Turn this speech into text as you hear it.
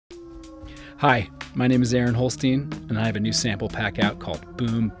Hi, my name is Aaron Holstein, and I have a new sample pack out called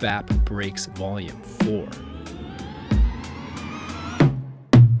Boom Bap Breaks Volume 4.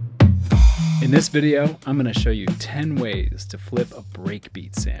 In this video, I'm going to show you 10 ways to flip a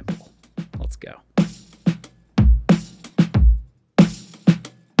breakbeat sample. Let's go.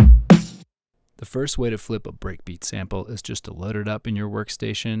 The first way to flip a breakbeat sample is just to load it up in your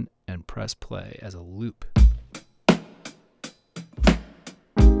workstation and press play as a loop.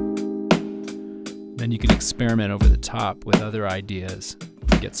 Then you can experiment over the top with other ideas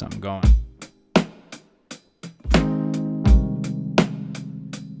to get something going.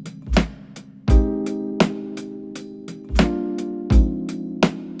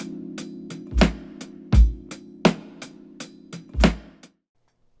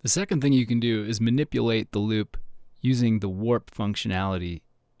 The second thing you can do is manipulate the loop using the warp functionality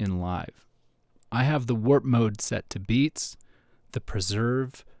in Live. I have the warp mode set to beats, the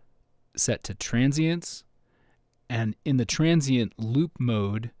preserve set to transients, and in the transient loop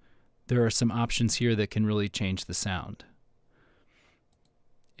mode, there are some options here that can really change the sound.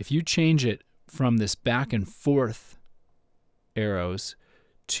 If you change it from this back and forth arrows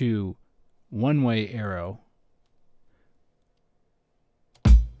to one-way arrow,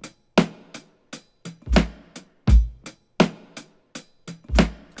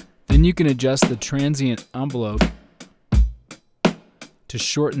 then you can adjust the transient envelope to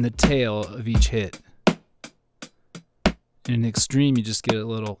shorten the tail of each hit. In an extreme, you just get a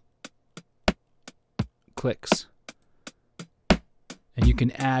little clicks. And you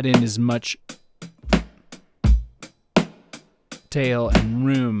can add in as much tail and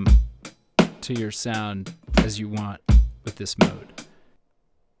room to your sound as you want with this mode.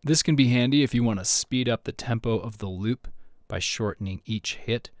 This can be handy if you want to speed up the tempo of the loop by shortening each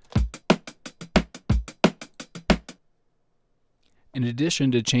hit. In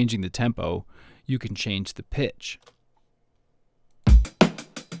addition to changing the tempo, you can change the pitch.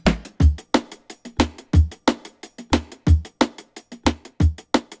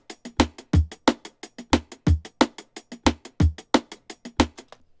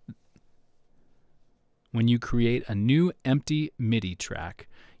 When you create a new empty MIDI track,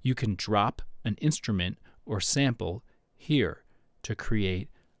 you can drop an instrument or sample here to create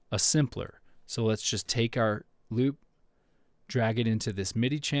a simpler. So let's just take our loop, drag it into this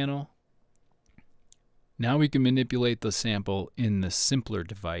MIDI channel. Now we can manipulate the sample in the simpler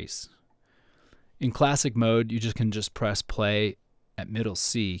device. In classic mode, you can just press play at middle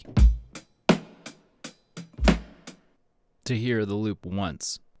C to hear the loop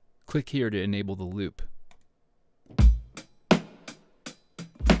once. Click here to enable the loop.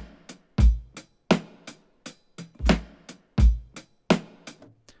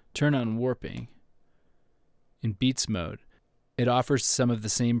 Turn on warping. In beats mode, it offers some of the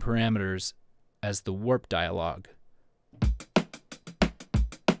same parameters as the warp dialog.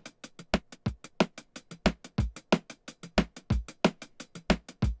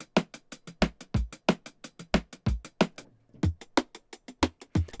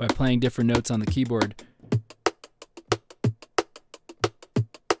 By playing different notes on the keyboard,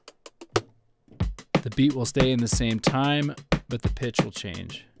 the beat will stay in the same time, but the pitch will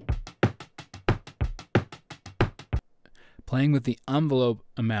change. Playing with the envelope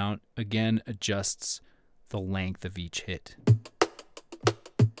amount again adjusts the length of each hit.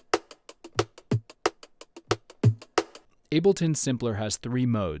 Ableton Simpler has 3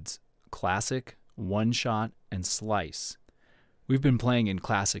 modes: Classic, One Shot, and Slice. We've been playing in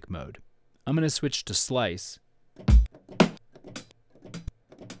Classic mode. I'm going to switch to Slice,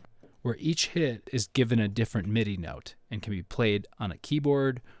 where each hit is given a different MIDI note and can be played on a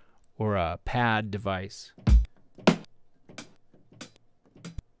keyboard or a pad device.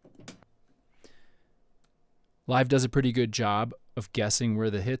 Live does a pretty good job of guessing where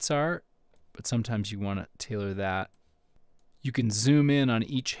the hits are, but sometimes you want to tailor that. You can zoom in on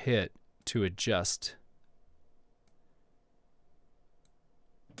each hit to adjust.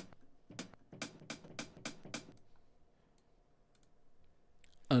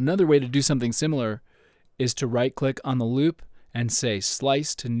 Another way to do something similar is to right-click on the loop and say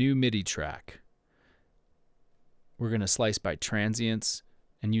Slice to New MIDI Track. We're going to slice by transients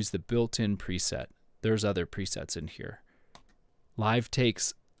and use the built-in preset. There's other presets in here. Live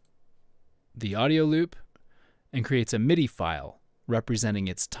takes the audio loop and creates a MIDI file representing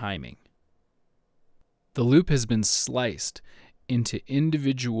its timing. The loop has been sliced into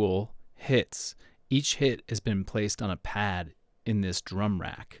individual hits. Each hit has been placed on a pad in this drum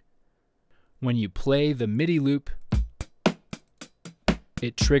rack. When you play the MIDI loop,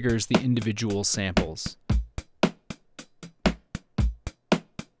 it triggers the individual samples.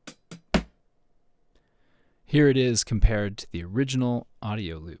 Here it is compared to the original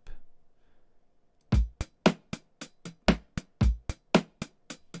audio loop.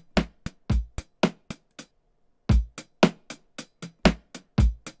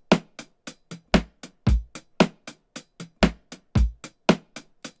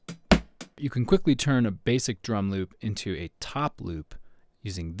 You can quickly turn a basic drum loop into a top loop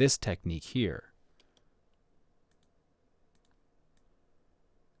using this technique here.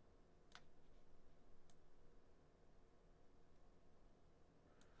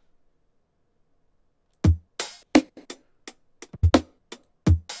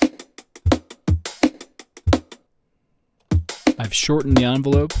 I've shortened the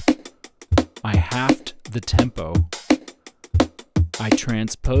envelope, I halved the tempo, I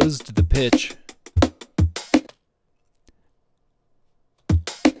transposed the pitch,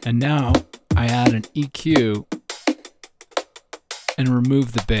 and now I add an EQ and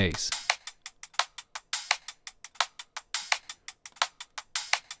remove the bass.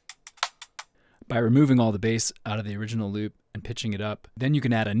 By removing all the bass out of the original loop and pitching it up, then you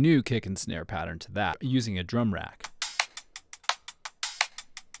can add a new kick and snare pattern to that using a drum rack.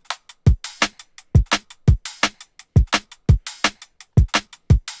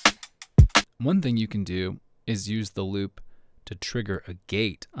 One thing you can do is use the loop to trigger a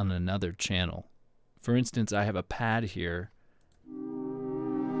gate on another channel. For instance, I have a pad here.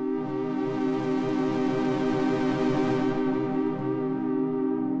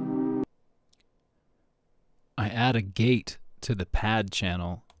 I add a gate to the pad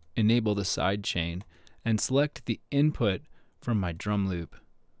channel, enable the sidechain, and select the input from my drum loop.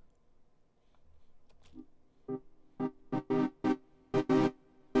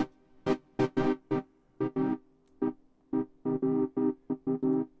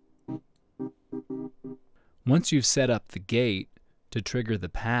 Once you've set up the gate to trigger the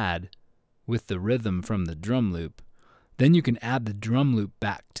pad with the rhythm from the drum loop, then you can add the drum loop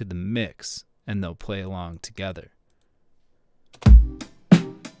back to the mix and they'll play along together.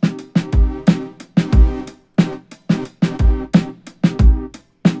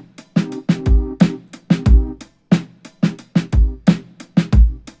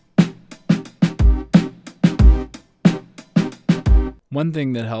 One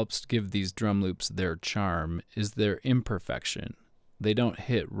thing that helps give these drum loops their charm is their imperfection. They don't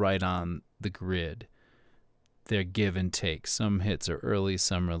hit right on the grid. They're give and take. Some hits are early,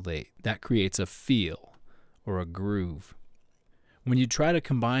 some are late. That creates a feel or a groove. When you try to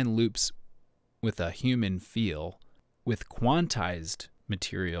combine loops with a human feel with quantized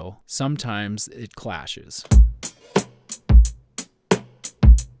material, sometimes it clashes.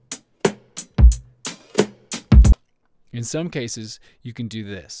 In some cases, you can do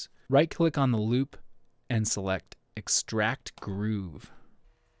this. Right-click on the loop and select Extract Groove.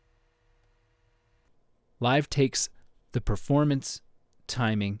 Live takes the performance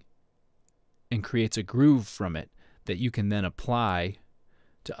timing and creates a groove from it that you can then apply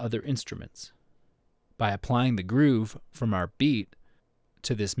to other instruments. By applying the groove from our beat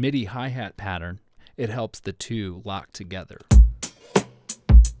to this MIDI hi-hat pattern, it helps the two lock together.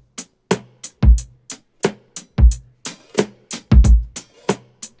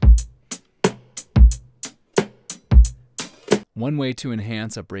 One way to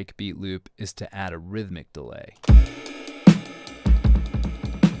enhance a breakbeat loop is to add a rhythmic delay.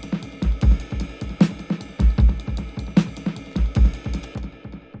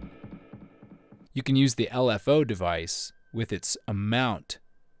 You can use the LFO device with its amount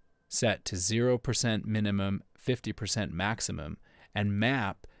set to 0% minimum, 50% maximum, and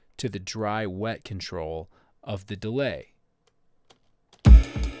map to the dry-wet control of the delay.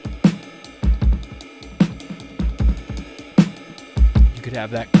 You could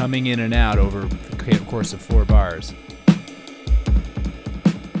have that coming in and out over the course of 4 bars.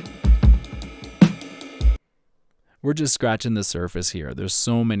 We're just scratching the surface here. There's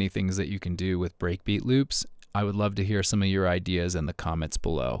so many things that you can do with breakbeat loops. I would love to hear some of your ideas in the comments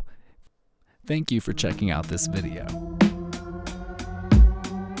below. Thank you for checking out this video.